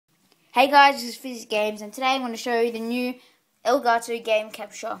Hey guys, this is Physics Games, and today I'm going to show you the new Elgato game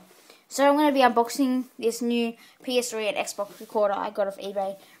capture. So I'm going to be unboxing this new PS3 and Xbox recorder I got off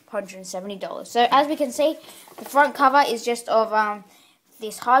eBay for $170. So as we can see, the front cover is just of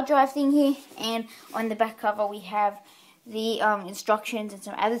this hard drive thing here, and on the back cover we have the instructions and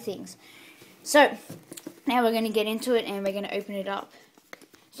some other things. So now we're going to get into it and we're going to open it up.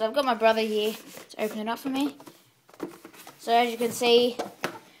 So I've got my brother here to open it up for me. So as you can see,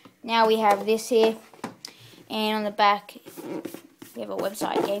 now we have this here, and on the back we have a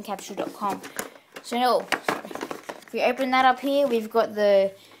website, gamecapture.com. So if we open that up here, we've got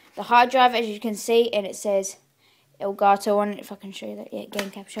the hard drive, as you can see, and it says Elgato on it, if I can show you that. Yeah, game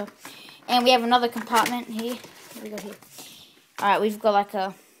capture. And we have another compartment here. What do we got here? Alright, we've got like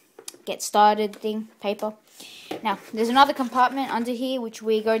a get started thing, paper. Now, there's another compartment under here, which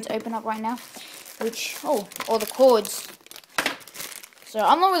we're going to open up right now, which, all the cords. So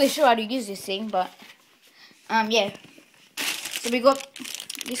I'm not really sure how to use this thing, but yeah. So we got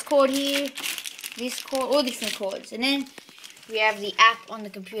this cord here, this cord, all different cords, and then we have the app on the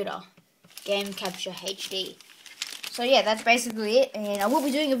computer, Game Capture HD. So yeah, that's basically it. And I will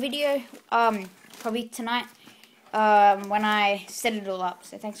be doing a video probably tonight when I set it all up.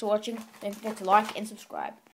 So thanks for watching. Don't forget to like and subscribe.